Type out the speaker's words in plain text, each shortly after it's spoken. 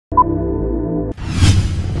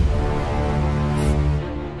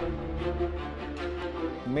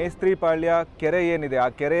ಮೇಸ್ತ್ರಿ ಪಾಳ್ಯ ಕೆರೆ ಏನಿದೆ ಆ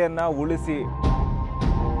ಕೆರೆಯನ್ನು ಉಳಿಸಿ.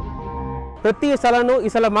 ಪ್ರತಿ ಸಲನೂ ಈ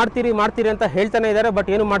ಸಲ ಮಾಡ್ತೀರಿ ಅಂತ ಹೇಳ್ತಾನೆ ಇದ್ದಾರೆ, ಬಟ್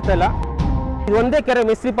ಏನು ಮಾಡ್ತಾ ಇಲ್ಲ. ಇದು ಒಂದೇ ಕೆರೆ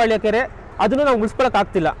ಮೇಸ್ತ್ರಿ ಪಾಳ್ಯ ಕೆರೆ, ಅದನ್ನು ನಾವು ಉಳಿಸ್ಕೊಳಕ್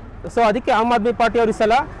ಆಗ್ತಿಲ್ಲ. ಸೊ ಅದಕ್ಕೆ ಆಮ್ ಆದ್ಮಿ ಪಾರ್ಟಿ ಅವರು ಈ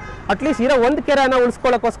ಸಲ ಅಟ್ಲೀಸ್ಟ್ ಇರೋ ಒಂದು ಕೆರೆಯನ್ನು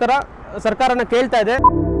ಉಳಿಸ್ಕೊಳ್ಳೋಕ್ಕೋಸ್ಕರ ಸರ್ಕಾರನ ಕೇಳ್ತಾ ಇದೆ.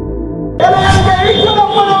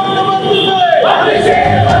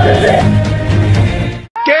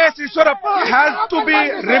 K.S. Ishwarappa has to be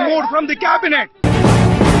removed from the cabinet.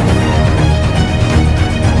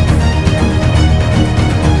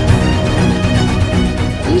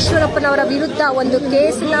 ಈಶ್ವರಪ್ಪನವರ ವಿರುದ್ಧ ಒಂದು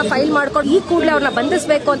ಕೇಸ್ನ ಫೈಲ್ ಮಾಡ್ಕೊಂಡು ಈ ಕೂಡಲೇ ಅವ್ರನ್ನ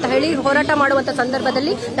ಬಂಧಿಸಬೇಕು ಅಂತ ಹೇಳಿ ಹೋರಾಟ ಮಾಡುವಂತ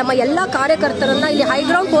ಸಂದರ್ಭದಲ್ಲಿ ನಮ್ಮ ಎಲ್ಲಾ ಕಾರ್ಯಕರ್ತರನ್ನ ಇಲ್ಲಿ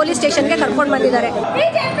ಹೈಗ್ರೌಂಡ್ ಪೊಲೀಸ್ ಸ್ಟೇಷನ್ಗೆ ಕರ್ಕೊಂಡು ಬಂದಿದ್ದಾರೆ.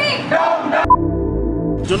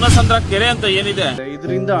 ಜುನ್ನಸಂದ್ರ ಕೆರೆ ಅಂತ ಏನಿದೆ,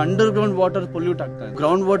 ಇದರಿಂದ ಅಂಡರ್ ಗ್ರೌಂಡ್ ವಾಟರ್ ಪೊಲ್ಯೂಟ್ ಆಗ್ತಾ ಇದೆ.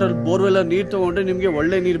 ಗ್ರೌಂಡ್ ವಾಟರ್ ಬೋರ್ವೆಲ್ ನೀರ್ ತಗೊಂಡ್ರೆ ನಿಮ್ಗೆ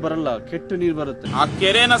ಒಳ್ಳೆ ನೀರ್ ಬರಲ್ಲ, ಕೆಟ್ಟ ನೀರ್ ಬರುತ್ತೆ. ಆ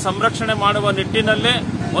ಕೆರೆನ ಸಂರಕ್ಷಣೆ ಮಾಡುವ ನಿಟ್ಟಿನಲ್ಲಿ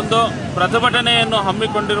ಒಂದು ಪ್ರತಿಭಟನೆಯನ್ನು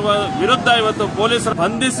ಹಮ್ಮಿಕೊಂಡಿರುವ ವಿರುದ್ಧ ಇವತ್ತು ಪೊಲೀಸರು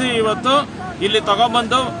ಬಂಧಿಸಿ ಇವತ್ತು ಇಲ್ಲಿ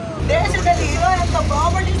ತಗೊಂಡ್ಬಂದು ದೇಶದಲ್ಲಿ ಇರುವಂತ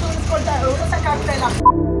ಪ್ರಾಪರ್ಟಿ ಉಳಿಸಕ್ಕಾಗ್ತಾ ಇಲ್ಲ.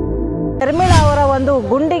 ಶರ್ಮಿಳಾ ಅವರ ಒಂದು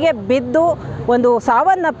ಗುಂಡಿಗೆ ಬಿದ್ದು ಒಂದು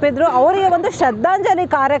ಸಾವನ್ನಪ್ಪಿದ್ರು. ಅವರಿಗೆ ಒಂದು ಶ್ರದ್ಧಾಂಜಲಿ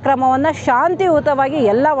ಕಾರ್ಯಕ್ರಮವನ್ನು ಶಾಂತಿಯುತವಾಗಿ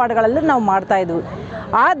ಎಲ್ಲ ವಾರ್ಡ್ಗಳಲ್ಲೂ ನಾವು ಮಾಡ್ತಾ ಇದ್ವಿ.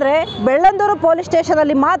 ಆದರೆ ಬೆಳ್ಳಂದೂರು ಪೊಲೀಸ್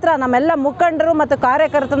ಸ್ಟೇಷನಲ್ಲಿ ಮಾತ್ರ ನಮ್ಮೆಲ್ಲ ಮುಖಂಡರು ಮತ್ತು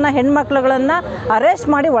ಕಾರ್ಯಕರ್ತರನ್ನ ಹೆಣ್ಮಕ್ಳುಗಳನ್ನ ಅರೆಸ್ಟ್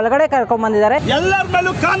ಮಾಡಿ ಒಳಗಡೆ ಕರ್ಕೊಂಡ್ ಬಂದಿದ್ದಾರೆ. ಎಲ್ಲರ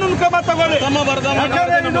ಮೇಲೂ ಕಾನೂನು ಕ್ರಮ ತಗೊಳ್ಳಿ.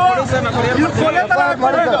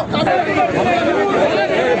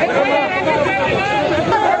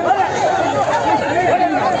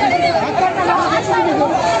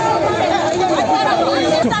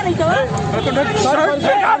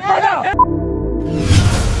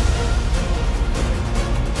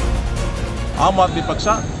 ಆಮ್ ಆದ್ಮಿ ಪಕ್ಷ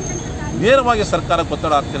ನೇರವಾಗಿ ಸರ್ಕಾರಕ್ಕೆ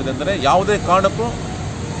ಒತ್ತಡ ಆಗ್ತಿರೋದು ಅಂದರೆ ಯಾವುದೇ ಕಾರಣಕ್ಕೂ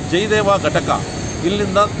ಜಯದೇವ ಘಟಕ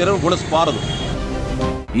ಇಲ್ಲಿಂದ ತೆರವುಗೊಳಿಸಬಾರದು.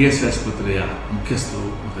 ES ಆಸ್ಪತ್ರೆಯ ಮುಖ್ಯಸ್ಥರು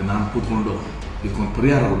ಮತ್ತು ನಾನು ಕೂತ್ಕೊಂಡು ಇದಕ್ಕೊಂದು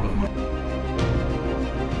ಪರಿಹಾರ ಕೊಡಬೇಕು.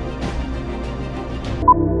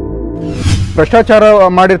 ಭ್ರಷ್ಟಾಚಾರ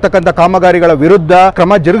ಮಾಡಿರ್ತಕ್ಕಂಥ ಕಾಮಗಾರಿಗಳ ವಿರುದ್ಧ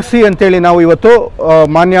ಕ್ರಮ ಜರುಗಿಸಿ ಅಂತೇಳಿ ನಾವು ಇವತ್ತು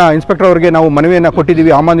ಮಾನ್ಯ ಇನ್ಸ್ಪೆಕ್ಟರ್ ಅವರಿಗೆ ನಾವು ಮನವಿಯನ್ನ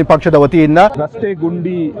ಕೊಟ್ಟಿದ್ದೀವಿ ಆಮ್ ಆದ್ಮಿ ಪಕ್ಷದ ವತಿಯಿಂದ. ರಸ್ತೆ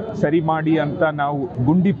ಗುಂಡಿ ಸರಿ ಮಾಡಿ ಅಂತ ನಾವು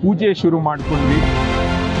ಗುಂಡಿ ಪೂಜೆ ಶುರು ಮಾಡ್ಕೊಂಡ್ವಿ.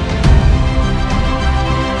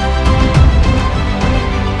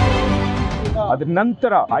 ಅದ್ರ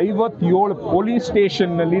ನಂತರ 57 ಪೊಲೀಸ್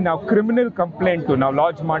ಸ್ಟೇಷನ್ ನಲ್ಲಿ ನಾವು ಕ್ರಿಮಿನಲ್ ಕಂಪ್ಲೇಂಟ್ ನಾವು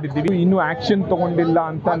ಲಾಂಚ್ ಮಾಡಿದ್ದೀವಿ. ಇನ್ನೂ ಆಕ್ಷನ್ ತಗೊಂಡಿಲ್ಲ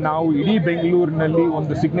ಅಂತ ನಾವು ಇಡೀ ಬೆಂಗಳೂರಿನಲ್ಲಿ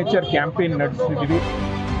ಒಂದು signature campaign ನಡೆಸಿದ್ದೀವಿ.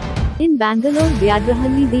 In Bengaluru,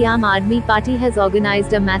 Vyagrahalli, the Aam Aadmi Party has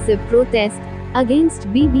organized a massive protest against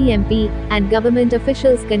BBMP and government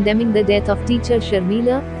officials condemning the death of teacher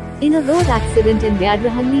Sharmila in a road accident in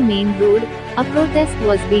Vyagrahalli main road. A protest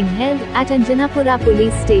was being held at Anjanapura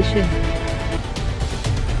police station.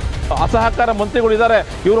 ಅಸಹಕಾರ ಮಂತ್ರಿಗಳಿದ್ದಾರೆ.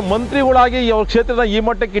 ಇವರು ಮಂತ್ರಿಗಳಾಗಿ ಇವ್ರ ಕ್ಷೇತ್ರದ ಈ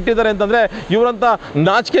ಮಟ್ಟಕ್ಕೆ ಇಟ್ಟಿದ್ದಾರೆ ಅಂತಂದ್ರೆ ಇವರಂತ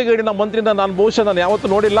ನಾಚಿಕೆಗೇಡಿನ ಮಂತ್ರಿಯಿಂದ ನಾನು ಬಹುಶಃ ಯಾವತ್ತೂ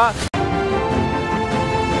ನೋಡಿಲ್ಲ.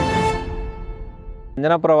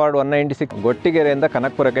 ಅಂಜನಾಪುರ ವಾರ್ಡ್ 196 ಗೊಟ್ಟಿಗೆರೆಯಿಂದ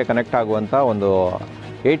ಕನಕಪುರಕ್ಕೆ ಕನೆಕ್ಟ್ ಆಗುವಂಥ ಒಂದು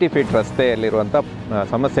 80 ಫೀಟ್ ರಸ್ತೆಯಲ್ಲಿರುವಂಥ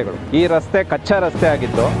ಸಮಸ್ಯೆಗಳು. ಈ ರಸ್ತೆ ಕಚ್ಚಾ ರಸ್ತೆ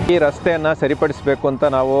ಆಗಿದ್ದು ಈ ರಸ್ತೆಯನ್ನು ಸರಿಪಡಿಸಬೇಕು ಅಂತ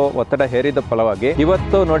ನಾವು ಒತ್ತಡ ಹೇರಿದ ಫಲವಾಗಿ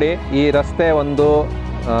ಇವತ್ತು ನೋಡಿ ಈ ರಸ್ತೆ ಒಂದು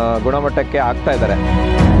ಗುಣಮಟ್ಟಕ್ಕೆ ಆಗ್ತಾ ಇದ್ದಾರೆ.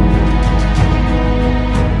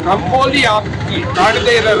 ರಂಗೋಲಿ ಹಾಕಿ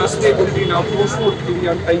ಕಾಡದೇ ಇರೋ ರಸ್ತೆ ಗುಂಡಿ ನಾವು ತೋರಿಸ್ಕೊಡ್ತೀವಿ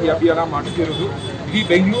ಅಂತ ಈ ಅಭಿಯಾನ ಮಾಡ್ತಿರೋದು ಈ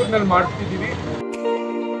ಬೆಂಗಳೂರಿನಲ್ಲಿ ಮಾಡ್ತಿದ್ದೀವಿ.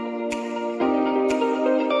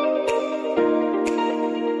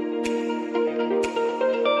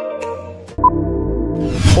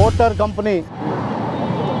 ಮೋಟಾರ್ ಕಂಪ್ನಿ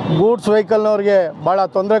ಗೂಡ್ಸ್ ವೆಹಿಕಲ್ನವ್ರಿಗೆ ಭಾಳ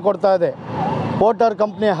ತೊಂದರೆ ಕೊಡ್ತಾ ಇದೆ. ಮೋಟಾರ್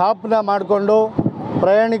ಕಂಪ್ನಿ ಆ್ಯಪ್ನ ಮಾಡಿಕೊಂಡು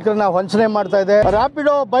ಪ್ರಯಾಣಿಕರನ್ನ ವಂಚನೆ ಮಾಡ್ತಾ ಇದೆ.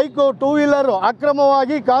 ರ್ಯಾಪಿಡೋ ಬೈಕು 2 ವೀಲರು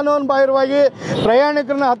ಅಕ್ರಮವಾಗಿ ಕಾನೂನು ಬಾಹಿರವಾಗಿ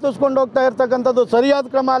ಪ್ರಯಾಣಿಕರನ್ನ ಹತ್ತಿಸ್ಕೊಂಡು ಹೋಗ್ತಾ ಇರ್ತಕ್ಕಂಥದ್ದು ಸರಿಯಾದ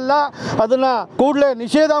ಕ್ರಮ ಅಲ್ಲ. ಅದನ್ನು ಕೂಡಲೇ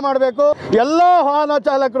ನಿಷೇಧ ಮಾಡಬೇಕು. ಎಲ್ಲ ವಾಹನ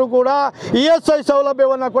ಚಾಲಕರು ಕೂಡ ESI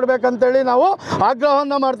ಸೌಲಭ್ಯವನ್ನು ಕೊಡಬೇಕಂತೇಳಿ ನಾವು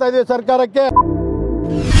ಆಗ್ರಹವನ್ನು ಮಾಡ್ತಾ ಇದ್ದೀವಿ ಸರ್ಕಾರಕ್ಕೆ.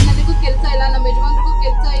 ಕೆಲಸ ಇಲ್ಲ, ನಮ್ಮ ಯಜಮಾನ್ರಿಗೂ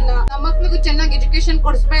ಕೆಲಸ ಇಲ್ಲ, ನಮ್ಮ ಮಕ್ಕಳಿಗೂ ಚೆನ್ನಾಗಿ ಎಜುಕೇಶನ್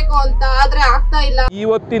ಕೊಡಿಸ್ಬೇಕು ಅಂತ ಆದ್ರೆ ಆಗ್ತಾ ಇಲ್ಲ.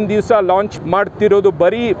 ಇವತ್ತಿನ ದಿವಸ ಲಾಂಚ್ ಮಾಡ್ತಿರೋದು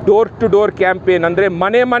ಬರೀ ಡೋರ್ ಟು ಡೋರ್ ಕ್ಯಾಂಪೇನ್, ಅಂದ್ರೆ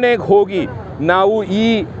ಮನೆ ಮನೆಗೆ ಹೋಗಿ ನಾವು ಈ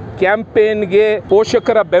ಕ್ಯಾಂಪೇನ್ಗೆ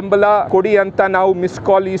ಪೋಷಕರ ಬೆಂಬಲ ಕೊಡಿ ಅಂತ ನಾವು ಮಿಸ್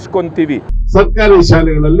ಕಾಲ್ ಇಸ್ಕೊಂತೀವಿ. ಸರ್ಕಾರಿ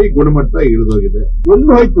ಶಾಲೆಗಳಲ್ಲಿ ಗುಣಮಟ್ಟ ಇಳಿದೋಗಿದೆ. ಎಲ್ಲಿ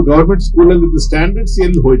ಹೋಯ್ತು ಗವರ್ಮೆಂಟ್ ಸ್ಕೂಲಲ್ಲಿ ಸ್ಟ್ಯಾಂಡರ್ಡ್ಸ್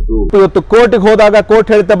ಎಲ್ಲಿ ಹೋಯ್ತು? ಇವತ್ತು ಕೋರ್ಟ್ಗೆ ಹೋದಾಗ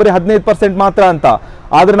ಕೋರ್ಟ್ ಹೇಳ್ತಾ ಬರೀ 15% ಮಾತ್ರ ಅಂತ.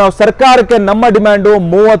 ಆದ್ರೆ ನಾವು ಸರ್ಕಾರಕ್ಕೆ ನಮ್ಮ ಡಿಮ್ಯಾಂಡು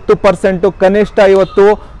 30% ಕನಿಷ್ಠ ಇವತ್ತು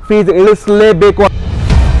ಫೀಸ್ ಇಳಿಸಲೇಬೇಕು.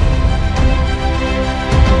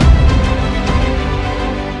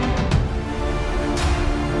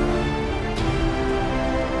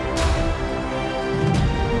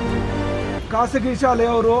 ಖಾಸಗಿ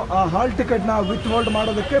ಶಾಲೆಯವರು ಆ ಹಾಲ್ ಟಿಕೆಟ್ನ ವಿತ್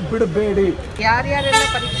ಮಾಡೋದಕ್ಕೆ ಬಿಡಬೇಡಿ. ಯಾರ್ಯಾರೆಲ್ಲ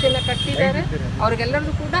ಪರೀಕ್ಷೆನ ಕಟ್ಟಿದ್ದಾರೆ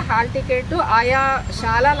ಅವ್ರಿಗೆಲ್ಲರಿಗೂ ಕೂಡ ಹಾಲ್ ಟಿಕೆಟ್ ಆಯಾ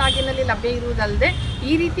ಶಾಲಾ ಲಾಗಿನಲ್ಲಿ ಲಭ್ಯ ಇರುವುದಲ್ಲದೆ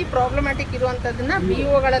ಈ ರೀತಿ ಪ್ರಾಬ್ಲಮ್ಯಾಟಿಕ್ ಇರುವಂಥದ್ದನ್ನ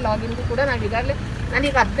BOಗಳ ಲಾಗಿನ್ಗೂ ಕೂಡ ನಾವು ಈಗಾಗಲೇ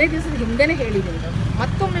ನಾನೀಗ 15 ದಿವಸದ ಹಿಂದೆನೇ ಹೇಳಿದ್ದೀನಿ.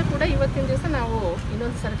 ಮತ್ತೊಮ್ಮೆ ಕೂಡ ಇವತ್ತಿನ ದಿವಸ ನಾವು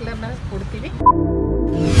ಇನ್ನೊಂದು ಸರ್ಕ್ಯುಲರ್ನ ಕೊಡ್ತೀವಿ.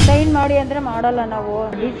 ಸೈನ್ ಮಾಡಿ ಅಂದರೆ ಮಾಡಲ್ಲ, ನಾವು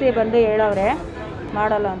DC ಬಂದು ಹೇಳವ್ರೆ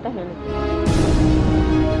ಮಾಡಲ್ಲ ಅಂತ ಹೇಳಿದ್ವಿ.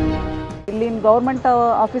 ಇಲ್ಲಿನ ಗೌರ್ಮೆಂಟ್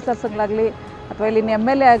ಆಫೀಸರ್ಸ್ಗಳಾಗಲಿ ಅಥವಾ ಇಲ್ಲಿನ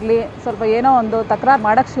MLA ಆಗಲಿ ಸ್ವಲ್ಪ ಏನೋ ಒಂದು ತಕರಾರು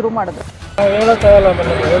ಮಾಡೋಕ್ಕೆ ಶುರು ಮಾಡಿದ್ರು.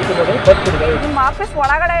 ನಿಮ್ಮ ಆಫೀಸ್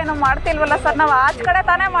ಒಳಗಡೆ ಏನೋ ಮಾಡ್ತಿಲ್ವಲ್ಲ ಸರ್, ನಾವು ಆಚ ಕಡೆ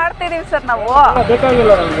ತಾನೇ ಮಾಡ್ತಿದೀವಿ ಸರ್. ನಾವು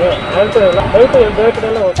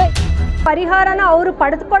ಪರಿಹಾರನ ಅವರು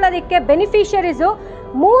ಪಡೆದುಕೊಳ್ಳೋದಕ್ಕೆ ಬೆನಿಫಿಷರೀಸು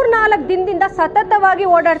 3-4 ದಿನದಿಂದ ಸತತವಾಗಿ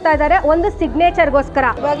ಓಡಾಡ್ತಾ ಇದ್ದಾರೆ ಒಂದು ಸಿಗ್ನೇಚರ್ಗೋಸ್ಕರ.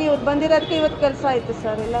 ಇವಾಗ ಇವತ್ತು ಬಂದಿರೋದಕ್ಕೆ ಇವತ್ತು ಕೆಲಸ ಆಯ್ತು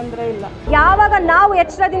ಸರ್, ಇಲ್ಲಾಂದ್ರೆ ಇಲ್ಲ. ಯಾವಾಗ ನಾವು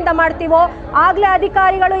ಎಚ್ಚರದಿಂದ ಮಾಡ್ತೀವೋ ಆಗ್ಲೇ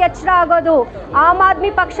ಅಧಿಕಾರಿಗಳು ಎಚ್ಚರ ಆಗೋದು. ಆಮ್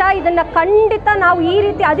ಆದ್ಮಿ ಪಕ್ಷ ಇದನ್ನ ಖಂಡಿತ ನಾವು ಈ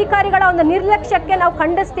ರೀತಿ ಅಧಿಕಾರಿಗಳ ಒಂದು ನಿರ್ಲಕ್ಷ್ಯಕ್ಕೆ ನಾವು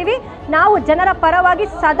ಖಂಡಿಸ್ತೀವಿ. ನಾವು ಜನರ ಪರವಾಗಿ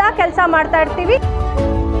ಸದಾ ಕೆಲಸ ಮಾಡ್ತಾ ಇರ್ತೀವಿ.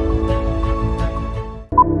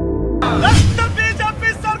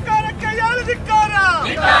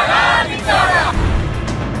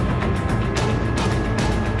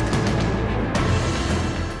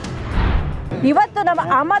 ಇವತ್ತು ನಮ್ಮ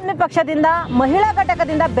ಆಮ್ ಆದ್ಮಿ ಪಕ್ಷದಿಂದ ಮಹಿಳಾ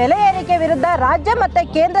ಘಟಕದಿಂದ ಬೆಲೆ ಏರಿಕೆ ವಿರುದ್ಧ ರಾಜ್ಯ ಮತ್ತು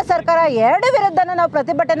ಕೇಂದ್ರ ಸರ್ಕಾರ ಎರಡು ವಿರುದ್ಧನೂ ನಾವು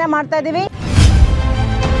ಪ್ರತಿಭಟನೆ ಮಾಡ್ತಾ ಇದ್ದೀವಿ.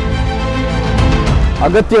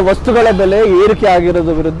 ಅಗತ್ಯ ವಸ್ತುಗಳ ಬೆಲೆ ಏರಿಕೆ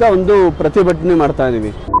ಆಗಿರೋದ್ರ ವಿರುದ್ಧ ಒಂದು ಪ್ರತಿಭಟನೆ ಮಾಡ್ತಾ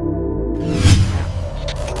ಇದ್ದೀವಿ.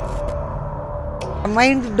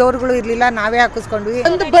 ಮೈಂಡ್ ಡೋರ್ಗಳು ಇರಲಿಲ್ಲ, ನಾವೇ ಹಾಕಿಸ್ಕೊಂಡ್ವಿ.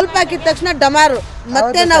 ಒಂದು ಬಲ್ಬ್ ಹಾಕಿದ ತಕ್ಷಣ ಡಮಾರು,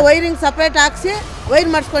 ಮತ್ತೆ ನಾವು ವೈರಿಂಗ್ ಸಪ್ರೇಟ್ ಹಾಕ್ಸಿ ವೈರ್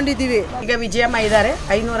ಮಾಡಿಸ್ಕೊಂಡಿದ್ದೀವಿ. ಈಗ ವಿಜಯಮ್ಮ ಇದ್ದಾರೆ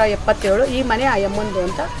 577, ಈ ಮನೆ ಅಮ್ಮಂದು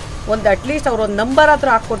ಅಂತ ಒಂದು ಅಟ್ಲೀಸ್ಟ್ ಅವ್ರು ಒಂದು ನಂಬರ್ ಹತ್ರ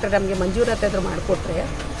ಹಾಕ್ಕೊಟ್ರೆ ನಮಗೆ ಮಂಜೂರಾತಿ ಹತ್ರ ಮಾಡಿಕೊಟ್ರೆ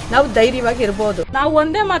ನಾವು ಧೈರ್ಯವಾಗಿ ಇರ್ಬೋದು. ನಾವು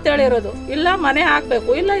ಒಂದೇ ಮಾತು ಹೇಳಿರೋದು, ಇಲ್ಲ ಮನೆ ಹಾಕ್ಬೇಕು,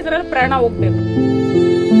 ಇಲ್ಲ ಇದರಲ್ಲಿ ಪ್ರಾಣ ಹೋಗ್ಬೇಕು.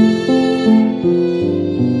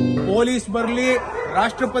 ಪೊಲೀಸ್ ಬರಲಿ,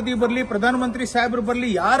 ರಾಷ್ಟ್ರಪತಿ ಬರಲಿ, ಪ್ರಧಾನಮಂತ್ರಿ ಸಾಹೇಬ್ರು ಬರಲಿ,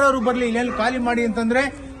 ಯಾರು ಬರಲಿ ಇಲ್ಲೆಲ್ಲಿ ಖಾಲಿ ಮಾಡಿ ಅಂತಂದ್ರೆ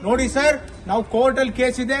ನೋಡಿ ಸರ್, ನಾವು ಕೋರ್ಟಲ್ಲಿ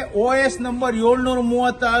ಕೇಸ್ ಇದೆ OS ನಂಬರ್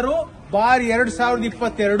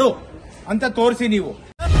 736/2022 ಅಂತ ತೋರಿಸಿ ನೀವು.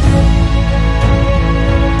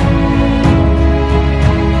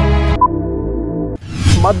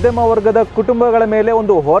 ಮಧ್ಯಮ ವರ್ಗದ ಕುಟುಂಬಗಳ ಮೇಲೆ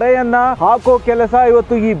ಒಂದು ಹೊರೆಯನ್ನ ಹಾಕೋ ಕೆಲಸ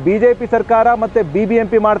ಇವತ್ತು ಈ ಬಿಜೆಪಿ ಸರ್ಕಾರ ಮತ್ತೆ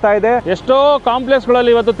BBMP ಮಾಡ್ತಾ ಇದೆ. ಎಷ್ಟೋ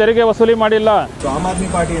ಕಾಂಪ್ಲೆಕ್ಸ್ಗಳಲ್ಲಿ ಇವತ್ತು ತೆರಿಗೆ ವಸೂಲಿ ಮಾಡಿಲ್ಲ. ಆಮ್ ಆದ್ಮಿ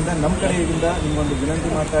ಪಾರ್ಟಿಯಿಂದ ನಮ್ಮ ಕಡೆಯಿಂದ ನಿಮ್ಗೊಂದು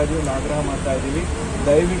ವಿನಂತಿ ಮಾಡ್ತಾ ಇದೀವಿ, ಒಂದು ಆಗ್ರಹ ಮಾಡ್ತಾ ಇದೀವಿ,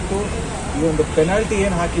 ದಯವಿಟ್ಟು ಈ ಒಂದು ಪೆನಾಲ್ಟಿ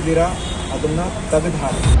ಏನು ಹಾಕಿದ್ದೀರಾ ಅದನ್ನ ತೆಗೆದು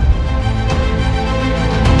ಹಾಕಿ.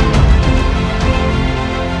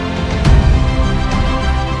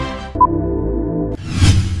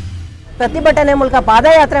 ಪ್ರತಿಭಟನೆ ಮೂಲಕ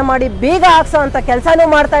ಪಾದಯಾತ್ರೆ ಮಾಡಿ ಬೀಗ ಹಾಕ್ಸೋಂತ ಕೆಲಸನೂ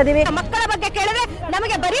ಮಾಡ್ತಾ ಇದೀವಿ. ಮಕ್ಕಳ ಬಗ್ಗೆ ಕೇಳಿದ್ರೆ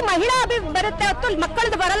ನಮಗೆ ಬರೀ ಮಹಿಳಾ ಬರುತ್ತೆ ಹೊತ್ತು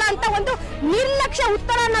ಮಕ್ಕಳದು ಬರಲ್ಲ ಅಂತ ಒಂದು ನಿರ್ಲಕ್ಷ್ಯ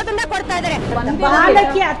ಉತ್ತರ ಅನ್ನೋದನ್ನ ಕೊಡ್ತಾ ಇದ್ದಾರೆ.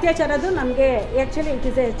 ಬಾಲಕಿ ಅತ್ಯಾಚಾರದು ನಮಗೆ actually it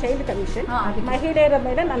is A child commission, ಮಹಿಳೆಯರ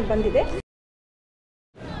ಮೇಲೆ ನಾನು ಬಂದಿದೆ.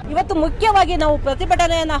 ಇವತ್ತು ಮುಖ್ಯವಾಗಿ ನಾವು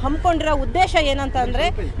ಪ್ರತಿಭಟನೆಯನ್ನ ಹಮ್ಮಿಕೊಂಡಿರೋ ಉದ್ದೇಶ ಏನಂತ ಅಂದ್ರೆ,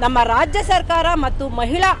 ನಮ್ಮ ರಾಜ್ಯ ಸರ್ಕಾರ ಮತ್ತು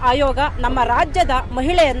ಮಹಿಳಾ ಆಯೋಗ ನಮ್ಮ ರಾಜ್ಯದ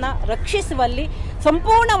ಮಹಿಳೆಯನ್ನ ರಕ್ಷಿಸುವಲ್ಲಿ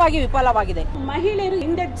ಸಂಪೂರ್ಣವಾಗಿ ವಿಫಲವಾಗಿದೆ. ಮಹಿಳೆಯರು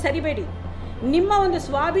ಹಿಂದೆ ಸರಿಬೇಡಿ. ನಿಮ್ಮ ಒಂದು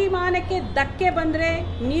ಸ್ವಾಭಿಮಾನಕ್ಕೆ ಧಕ್ಕೆ ಬಂದರೆ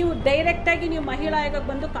ನೀವು ಡೈರೆಕ್ಟಾಗಿ ನೀವು ಮಹಿಳಾ ಆಯೋಗಕ್ಕೆ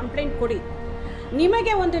ಬಂದು ಕಂಪ್ಲೇಂಟ್ ಕೊಡಿ.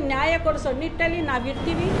 ನಿಮಗೆ ಒಂದು ನ್ಯಾಯ ಕೊಡಿಸೋ ನಿಟ್ಟಲ್ಲಿ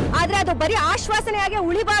ನಾವಿರ್ತೀವಿ. ಆದ್ರೆ ಅದು ಬರೀ ಆಶ್ವಾಸನೆಯಾಗಿ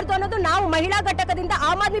ಉಳಿಬಾರ್ದು ಅನ್ನೋದು ನಾವು ಮಹಿಳಾ ಘಟಕದಿಂದ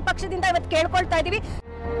ಆಮ್ ಆದ್ಮಿ ಪಕ್ಷದಿಂದ ಇವತ್ತು ಕೇಳ್ಕೊಳ್ತಾ ಇದೀವಿ.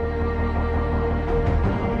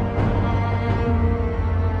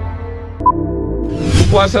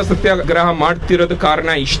 ಉಪವಾಸ ಸತ್ಯಾಗ್ರಹ ಮಾಡ್ತಿರೋದು ಕಾರಣ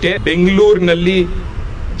ಇಷ್ಟೇ. ಬೆಂಗಳೂರಿನಲ್ಲಿ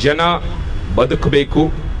ಜನ ಬದುಕಬೇಕು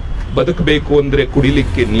ಅಂದ್ರೆ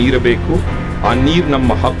ಕುಡಿಲಿಕ್ಕೆ ನೀರು ಬೇಕು. ಆ ನೀರು ನಮ್ಮ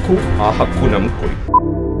ಹಕ್ಕು, ಆ ಹಕ್ಕು ನಮ್ಗೆ ಕೊಡಿ.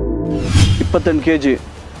 28 kg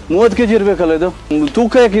 30 kg ಇರ್ಬೇಕಲ್ಲ, ಇದು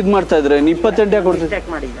ತೂಕ ಯಾಕೆ ಇದು ಮಾಡ್ತಾ ಇದ್ರೆ? 28 ಯಾಕೆ ಕೊಡ್ತೀವಿ?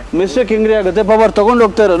 ಮಿಸ್ಟೇಕ್ ಹೆಂಗ್ರಿ ಆಗುತ್ತೆ ಪಾಪ, ಅವ್ರು ತಗೊಂಡು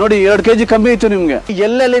ಹೋಗ್ತಾರೋ ನೋಡಿ. 2 kg ಕಮ್ಮಿ ಇತ್ತು ನಿಮ್ಗೆ.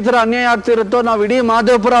 ಎಲ್ಲೆಲ್ಲಿ ಈ ತರ ಅನ್ಯಾಯ ಆಗ್ತಿರುತ್ತೋ ನಾವು ಇಡೀ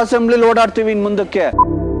ಮಹದೇವಪುರ ಅಸೆಂಬ್ಲಿ ಓಡಾಡ್ತೀವಿ ಇನ್ ಮುಂದಕ್ಕೆ.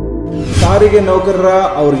 ಸಾರಿಗೆ ನೌಕರರ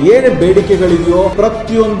ಅವ್ರ ಏನು ಬೇಡಿಕೆಗಳಿದೆಯೋ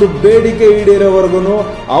ಪ್ರತಿಯೊಂದು ಬೇಡಿಕೆ ಈಡೇರೋವರೆಗೂ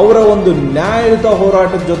ಅವರ ಒಂದು ನ್ಯಾಯಯುತ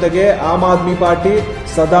ಹೋರಾಟದ ಜೊತೆಗೆ ಆಮ್ ಆದ್ಮಿ ಪಾರ್ಟಿ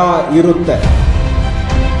ಸದಾ ಇರುತ್ತೆ.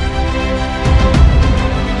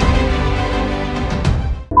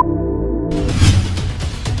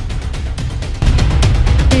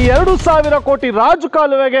 ಈ 2,000 ಕೋಟಿ ರಾಜು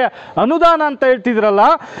ಕಾಲುವೆಗೆ ಅನುದಾನ ಅಂತ ಹೇಳ್ತಿದ್ರಲ್ಲ,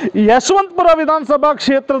 ಯಶವಂತಪುರ ವಿಧಾನಸಭಾ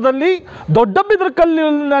ಕ್ಷೇತ್ರದಲ್ಲಿ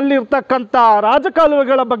ದೊಡ್ಡಬಿದ್ರಕಲ್ಲಿನಲ್ಲಿ ಇರ್ತಕ್ಕಂಥ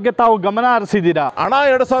ರಾಜಕಾಲುವೆಗಳ ಬಗ್ಗೆ ತಾವು ಗಮನ ಹರಿಸಿದ್ದೀರಾ? ಹಣ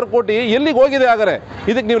 2,000 ಕೋಟಿ ಎಲ್ಲಿಗೆ ಹೋಗಿದೆ? ಹಾಗಾದ್ರೆ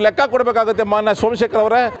ಇದಕ್ಕೆ ನೀವು ಲೆಕ್ಕ ಕೊಡಬೇಕಾಗುತ್ತೆ ಮಾನ್ಯ ಸೋಮಶೇಖರ್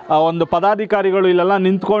ಅವರೇ. ಒಂದು ಪದಾಧಿಕಾರಿಗಳು ಇಲ್ಲೆಲ್ಲ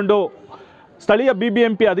ನಿಂತ್ಕೊಂಡು ಸ್ಥಳೀಯ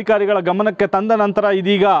BBMP ಅಧಿಕಾರಿಗಳ ಗಮನಕ್ಕೆ ತಂದ ನಂತರ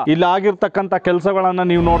ಇದೀಗ ಇಲ್ಲಿ ಆಗಿರ್ತಕ್ಕಂಥ ಕೆಲಸಗಳನ್ನು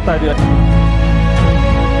ನೀವು ನೋಡ್ತಾ ಇದ್ದೀರಾ.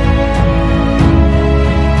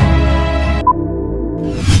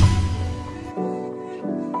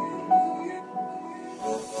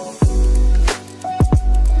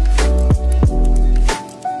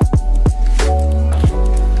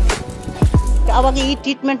 ಈ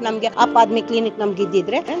ಟ್ರೀಟ್ಮೆಂಟ್ ನಮ್ಗೆ ಆಪಾದ್ಮಿ ಕ್ಲಿನಿಕ್ ನಮ್ಗೆ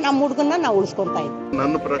ಇದ್ದಿದ್ರೆ ನಮ್ಮ ಹುಡುಗನ್ನ ನಾವು ಉಳಿಸ್ಕೊಳ್ತಾ ಇದ್ವಿ.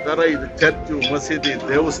 ನನ್ನ ಪ್ರಕಾರ ಇದು ಚರ್ಚ್, ಮಸೀದಿ,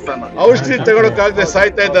 ದೇವಸ್ಥಾನ. ಔಷಧಿ ತಗೊಳಕ್ಕಾಗದೆ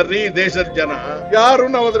ಸಾಯ್ತಾ ಇದ್ದಾರ್ರಿ ಈ ದೇಶದ ಜನ. ಯಾರು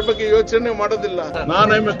ನಾವು ಅದ್ರ ಬಗ್ಗೆ ಯೋಚನೆ ಮಾಡೋದಿಲ್ಲ.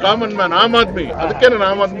 ನಾನು ಕಾಮನ್ ಮ್ಯಾನ್, ಆಮ್ ಆದ್ಮಿ. ಅದಕ್ಕೆ ನಾನು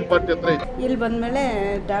ಆಮ್ ಆದ್ಮಿ ಪಾರ್ಟಿ ಹತ್ರ ಇದ್ದೀನಿ. ಇಲ್ಲಿ ಬಂದ್ಮೇಲೆ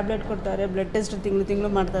ಟ್ಯಾಬ್ಲೆಟ್ ಕೊಡ್ತಾರೆ, ಬ್ಲಡ್ ಟೆಸ್ಟ್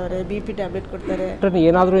ತಿಂಗಳು ಮಾಡ್ತಾರೆ, BP ಟ್ಯಾಬ್ಲೆಟ್ ಕೊಡ್ತಾರೆ.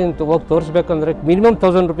 ಏನಾದರೂ ಹೋಗಿ ತೋರಿಸ್ಬೇಕಂದ್ರೆ ಮಿನಿಮಮ್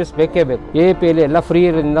 1000 ರೂಪೀಸ್ ಬೇಕೇ ಬೇಕು. AAP ಅಲ್ಲಿ ಎಲ್ಲ ಫ್ರೀ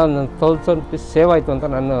ಇರೋದ್ರಿಂದ 1000 ರೂಪೀಸ್ ಸೇವ್ ಆಯಿತು ಅಂತ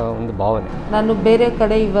ನನ್ನ ಒಂದು ಭಾವನೆ. ನಾನು ಬೇರೆ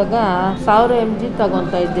ಕಡೆ ಇವಾಗ 1000 mg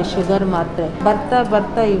ತಗೊತಾ ಇದ್ದೆ ಶುಗರ್ ಮಾತ್ರೆ.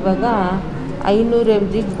 ಬರ್ತಾ ಇವಾಗ 500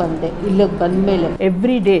 mg ಬಂದೆ. ಇಲ್ಲಿಗೆ ಬಂದಮೇಲೆ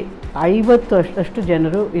ಎವ್ರಿ ಡೇ 50 ಅಷ್ಟು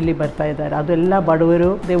ಜನರು ಇಲ್ಲಿ ಬರ್ತಾ ಇದ್ದಾರೆ. ಅದೆಲ್ಲ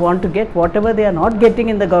ಬಡವರು. They want to get what ever they are not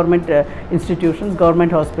getting in the government institutions,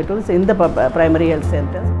 government hospitals, in the primary health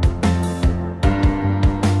centres.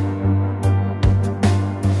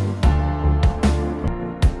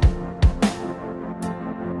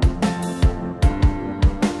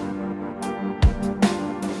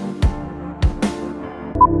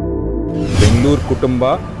 Bengaluru ಕುಟುಂಬ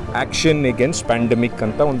ಆಕ್ಷನ್ ಎಗೇನ್ಸ್ಟ್ ಪ್ಯಾಂಡಮಿಕ್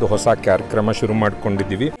ಅಂತ ಒಂದು ಹೊಸ ಕಾರ್ಯಕ್ರಮ ಶುರು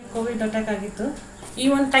ಮಾಡ್ಕೊಂಡಿದ್ದೀವಿ. ಕೋವಿಡ್ ಅಟ್ಯಾಕ್ ಆಗಿತ್ತು. ಈ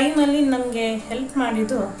ಒಂದು ಟೈಮಲ್ಲಿ ನಮಗೆ ಹೆಲ್ಪ್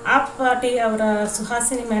ಮಾಡಿದ್ದು ಆಪ್ ಪಾರ್ಟಿ ಅವರ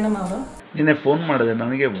ಸುಹಾಸಿನಿ ಮೇಡಮ್ ಅವರು. ನಿನ್ನೆ ಫೋನ್ ಮಾಡಿದೆ,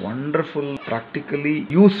 ನನಗೆ ವಂಡರ್ಫುಲ್ ಪ್ರಾಕ್ಟಿಕಲಿ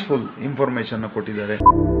ಯೂಸ್ಫುಲ್ ಇನ್ಫಾರ್ಮೇಶನ್ ಕೊಟ್ಟಿದ್ದಾರೆ.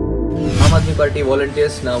 ಆಮ್ ಆದ್ಮಿ ಪಾರ್ಟಿ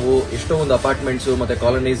ವಾಲಂಟಿಯರ್ಸ್ ನಾವು ಎಷ್ಟೋ ಒಂದು ಅಪಾರ್ಟ್ಮೆಂಟ್ಸು ಮತ್ತೆ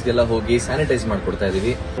ಕಾಲೋನೀಸ್ಗೆಲ್ಲ ಹೋಗಿ ಸ್ಯಾನಿಟೈಸ್ ಮಾಡ್ಕೊಡ್ತಾ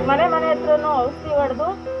ಇದೀವಿ. ಮನೆ ಹತ್ರನೂ ಔಷಧಿ ಹೊಡೆದು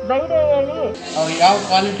ಧೈರ್ಯ ಹೇಳಿ ಅವ್ರು ಯಾವ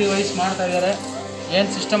ಕ್ವಾಲಿಟಿ ವೈಸ್ ಮಾಡ್ತಾ ಇದ್ದಾರೆ, ಏನು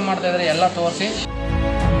ಸಿಸ್ಟಮ್ ಮಾಡ್ತಾ ಇದ್ದಾರೆ ಎಲ್ಲ ತೋರಿಸಿ.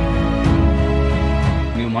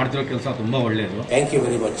 ನೀವು ಮಾಡ್ತಿರೋ ಕೆಲಸ ತುಂಬಾ ಒಳ್ಳೆಯದು. Thank you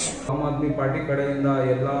very much. Aam Aadmi party ಕಡೆಯಿಂದ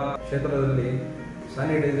ಎಲ್ಲ ಕ್ಷೇತ್ರದಲ್ಲಿ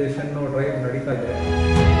ಸ್ಯಾನಿಟೈಸೇಷನ್ ಡ್ರೈವ್ ನಡೀತಾ ಇದೆ.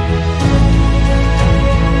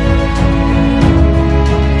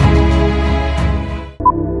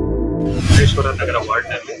 ನಗರ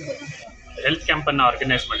ವಾರ್ಡ್ನಲ್ಲಿ ಹೆಲ್ತ್ ಕ್ಯಾಂಪ್ ಅನ್ನು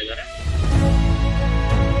ಆರ್ಗನೈಸ್ ಮಾಡಿದ್ದಾರೆ.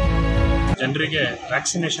 ಜನರಿಗೆ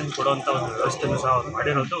ವ್ಯಾಕ್ಸಿನೇಷನ್ ಕೊಡುವಂತ ಒಂದು ವ್ಯವಸ್ಥೆಯನ್ನು ಸಹ ಅವರು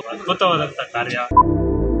ಮಾಡಿರೋದು ಅದ್ಭುತವಾದಂತಹ ಕಾರ್ಯ.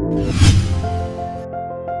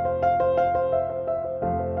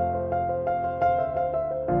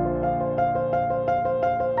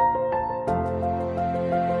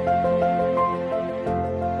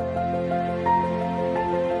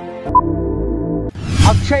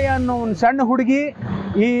 ಅಕ್ಷಯ ಅನ್ನೋ ಒಂದು ಸಣ್ಣ ಹುಡುಗಿ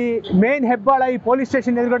ಈ ಮೇನ್ ಹೆಬ್ಬಾಳ ಈ ಪೊಲೀಸ್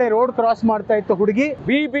ಸ್ಟೇಷನ್ ಎದುರುಗಡೆ ರೋಡ್ ಕ್ರಾಸ್ ಮಾಡ್ತಾ ಇತ್ತು ಹುಡುಗಿ.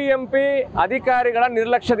 BBMP ಅಧಿಕಾರಿಗಳ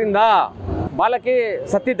ನಿರ್ಲಕ್ಷ್ಯದಿಂದ ಬಾಲಕಿ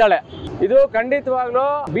ಸತ್ತಿದ್ದಾಳೆ. ಇದು ಖಂಡಿತವಾಗ್ಲೂ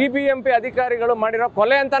BBMP ಅಧಿಕಾರಿಗಳು ಮಾಡಿರೋ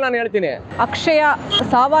ಕೊಲೆ ಅಂತ ನಾನು ಹೇಳ್ತೀನಿ. ಅಕ್ಷಯ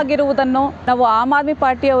ಸಾವಾಗಿರುವುದನ್ನು ನಾವು ಆಮ್ ಆದ್ಮಿ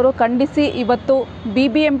ಪಾರ್ಟಿಯವರು ಖಂಡಿಸಿ ಇವತ್ತು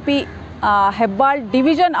BBMP ಹೆಬ್ಬಾಳ್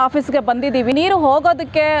ಡಿವಿಷನ್ ಆಫೀಸ್ಗೆ ಬಂದಿದ್ದೀವಿ. ನೀರು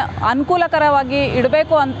ಹೋಗೋದಕ್ಕೆ ಅನುಕೂಲಕರವಾಗಿ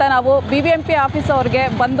ಇಡಬೇಕು ಅಂತ ನಾವು BBMP ಆಫೀಸ್ ಅವ್ರಿಗೆ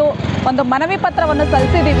ಬಂದು ಒಂದು ಮನವಿ ಪತ್ರವನ್ನು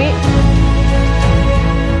ಸಲ್ಲಿಸಿದ್ದೀವಿ.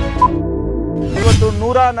 ಇವತ್ತು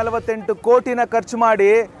 148 ಕೋಟಿನ ಖರ್ಚು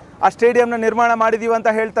ಮಾಡಿ ಆ ಸ್ಟೇಡಿಯಂನ ನಿರ್ಮಾಣ ಮಾಡಿದೀವಿ ಅಂತ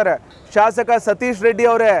ಹೇಳ್ತಾರೆ. ಶಾಸಕ ಸತೀಶ್ ರೆಡ್ಡಿ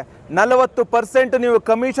ಅವರೇ, 40% ನೀವು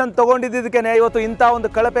ಕಮಿಷನ್ ತಗೊಂಡಿದ್ದಕ್ಕೆ ಇವತ್ತು ಇಂಥ ಒಂದು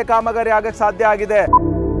ಕಳಪೆ ಕಾಮಗಾರಿ ಆಗಕ್ಕೆ ಸಾಧ್ಯ ಆಗಿದೆ.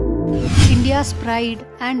 India's pride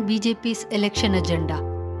and BJP's election agenda.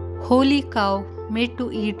 Holy cow, made to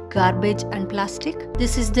eat garbage and plastic.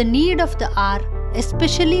 This is the need of the hour,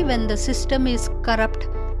 especially when the system is corrupt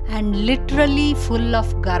and literally full of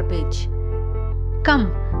garbage. Come,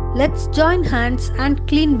 let's join hands and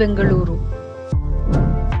clean Bengaluru.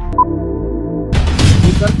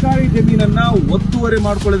 ಈ ಸರ್ಕಾರಿ ಜಮೀನನ್ನ ಒತ್ತುವರಿ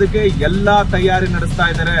ಮಾಡ್ಕೊಳ್ಳೋದಕ್ಕೆ ಎಲ್ಲಾ ತಯಾರಿ ನಡೆಸ್ತಾ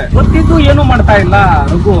ಇದ್ದಾರೆ. ಗೊತ್ತಿದ್ದು ಏನು ಮಾಡ್ತಾ ಇಲ್ಲ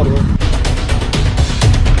ರಘು ಅವರು.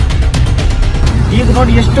 ಈಗ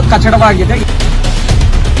ನೋಡಿ ಎಷ್ಟು ಕಚಡವಾಗಿದೆ.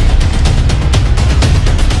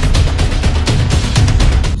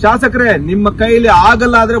 ಶಾಸಕರೇ, ನಿಮ್ಮ ಕೈಲಿ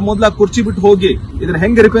ಆಗಲ್ಲ ಆದ್ರೆ ಮೊದಲ ಕುರ್ಚಿ ಬಿಟ್ಟು ಹೋಗಿ. ಇದನ್ನ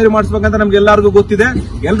ಹೆಂಗೆ ರಿಪೇರಿ ಮಾಡಿಸ್ಬೇಕಂತ ನಮ್ಗೆ ಎಲ್ಲರಿಗೂ ಗೊತ್ತಿದೆ.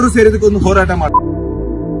 ಎಲ್ಲರೂ ಸೇರಿದಕ್ಕೆ ಒಂದು ಹೋರಾಟ ಮಾಡಿ.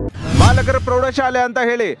 ಬಾಲಕರ ಪ್ರೌಢಶಾಲೆ ಅಂತ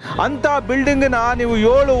ಹೇಳಿ ಅಂತ ಬಿಲ್ಡಿಂಗ್ ನ ನೀವು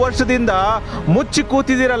 7 ವರ್ಷದಿಂದ ಮುಚ್ಚಿ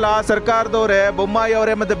ಕೂತಿದ್ದೀರಲ್ಲ ಸರ್ಕಾರದವರೇ, ಬೊಮ್ಮಾಯಿ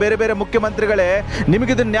ಅವರೇ ಮತ್ತೆ ಬೇರೆ ಬೇರೆ ಮುಖ್ಯಮಂತ್ರಿಗಳೇ,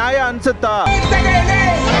 ನಿಮಗಿದು ನ್ಯಾಯ ಅನ್ಸುತ್ತಾ?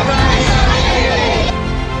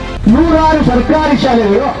 ನೂರಾರು ಸರ್ಕಾರಿ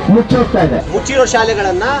ಶಾಲೆಗಳು ಮುಚ್ಚೋಗ್ತಾ ಇದೆ. ಮುಚ್ಚಿರೋ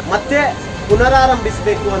ಶಾಲೆಗಳನ್ನ ಮತ್ತೆ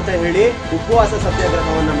ಪುನರಾರಂಭಿಸಬೇಕು ಅಂತ ಹೇಳಿ ಉಪವಾಸ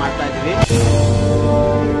ಸತ್ಯಾಗ್ರಹವನ್ನ ಮಾಡ್ತಾ ಇದ್ದೀವಿ.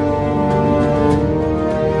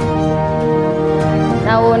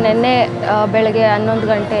 ನಾವು ನಿನ್ನೆ ಬೆಳಗ್ಗೆ 11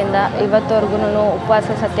 ಗಂಟೆಯಿಂದ ಇವತ್ತವರೆಗೂ ಉಪವಾಸ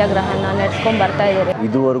ಸತ್ಯಾಗ್ರಹನ ನಡೆಸ್ಕೊಂಡು ಬರ್ತಾ ಇದ್ದೀವಿ.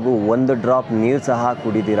 ಇದುವರೆಗೂ ಒಂದು ಡ್ರಾಪ್ ನೀರು ಸಹ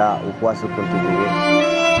ಕುಡಿದಿರಾ ಉಪವಾಸ ಕುಂತಿದ್ದೀವಿ.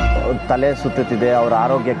 ತಲೆ ಸುತ್ತುತ್ತಿದೆ, ಅವರ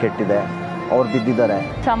ಆರೋಗ್ಯ ಕೆಟ್ಟಿದೆ, ಅವ್ರು ಬಿದ್ದಿದ್ದಾರೆ.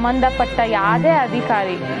 ಸಂಬಂಧಪಟ್ಟ ಯಾವುದೇ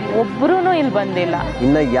ಅಧಿಕಾರಿ ಒಬ್ಬರೂ ಇಲ್ಲಿ ಬಂದಿಲ್ಲ.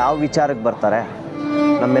 ಇನ್ನು ಯಾವ ವಿಚಾರಕ್ಕೆ ಬರ್ತಾರೆ?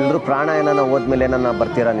 ನಮ್ಮೆಲ್ಲರೂ ಪ್ರಾಣ ಏನನ್ನ ಹೋದ್ಮೇಲೆ ಏನನ್ನ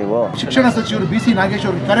ಬರ್ತೀರಾ ನೀವು? ಶಿಕ್ಷಣ ಸಚಿವರು BC ನಾಗೇಶ್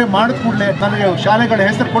ಅವ್ರಿಗೆ ಕರೆ ಮಾಡಿದ ಕೂಡಲೇ ನನಗೆ ಶಾಲೆಗಳ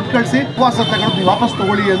ಹೆಸರು ಕೊಟ್ಟು ಕಳಿಸಿ ಉಪವಾಸ ತಗೊಂಡು ನೀವು ವಾಪಸ್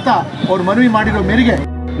ತಗೊಳ್ಳಿ ಅಂತ ಅವ್ರು ಮನವಿ ಮಾಡಿರೋ ಮೇರೆಗೆ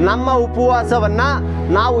ನಮ್ಮ ಉಪವಾಸವನ್ನ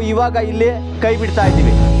ನಾವು ಇವಾಗ ಇಲ್ಲಿ ಕೈ ಬಿಡ್ತಾ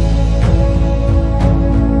ಇದ್ದೀವಿ.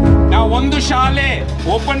 ನಾವು ನಾವು ಒಂದು ಶಾಲೆ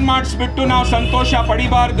ಓಪನ್ ಮಾಡಿಸ್ಬಿಟ್ಟು ನಾವು ಸಂತೋಷ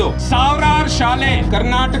ಪಡಿಬಾರ್ದು. ಸಾವಿರಾರು ಶಾಲೆ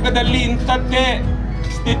ಕರ್ನಾಟಕದಲ್ಲಿ ಇಂಥದ್ದೇ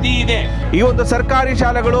ಸ್ಥಿತಿ ಇದೆ. ಈ ಒಂದು ಸರ್ಕಾರಿ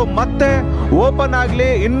ಶಾಲೆಗಳು ಮತ್ತೆ ಓಪನ್ ಆಗಲಿ,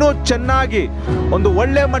 ಇನ್ನೂ ಚೆನ್ನಾಗಿ ಒಂದು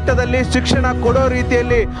ಒಳ್ಳೆ ಮಟ್ಟದಲ್ಲಿ ಶಿಕ್ಷಣ ಕೊಡೋ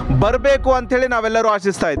ರೀತಿಯಲ್ಲಿ ಬರಬೇಕು ಅಂತ ಹೇಳಿ ನಾವೆಲ್ಲರೂ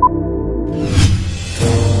ಆಶಿಸ್ತಾ ಇದ್ದೀವಿ.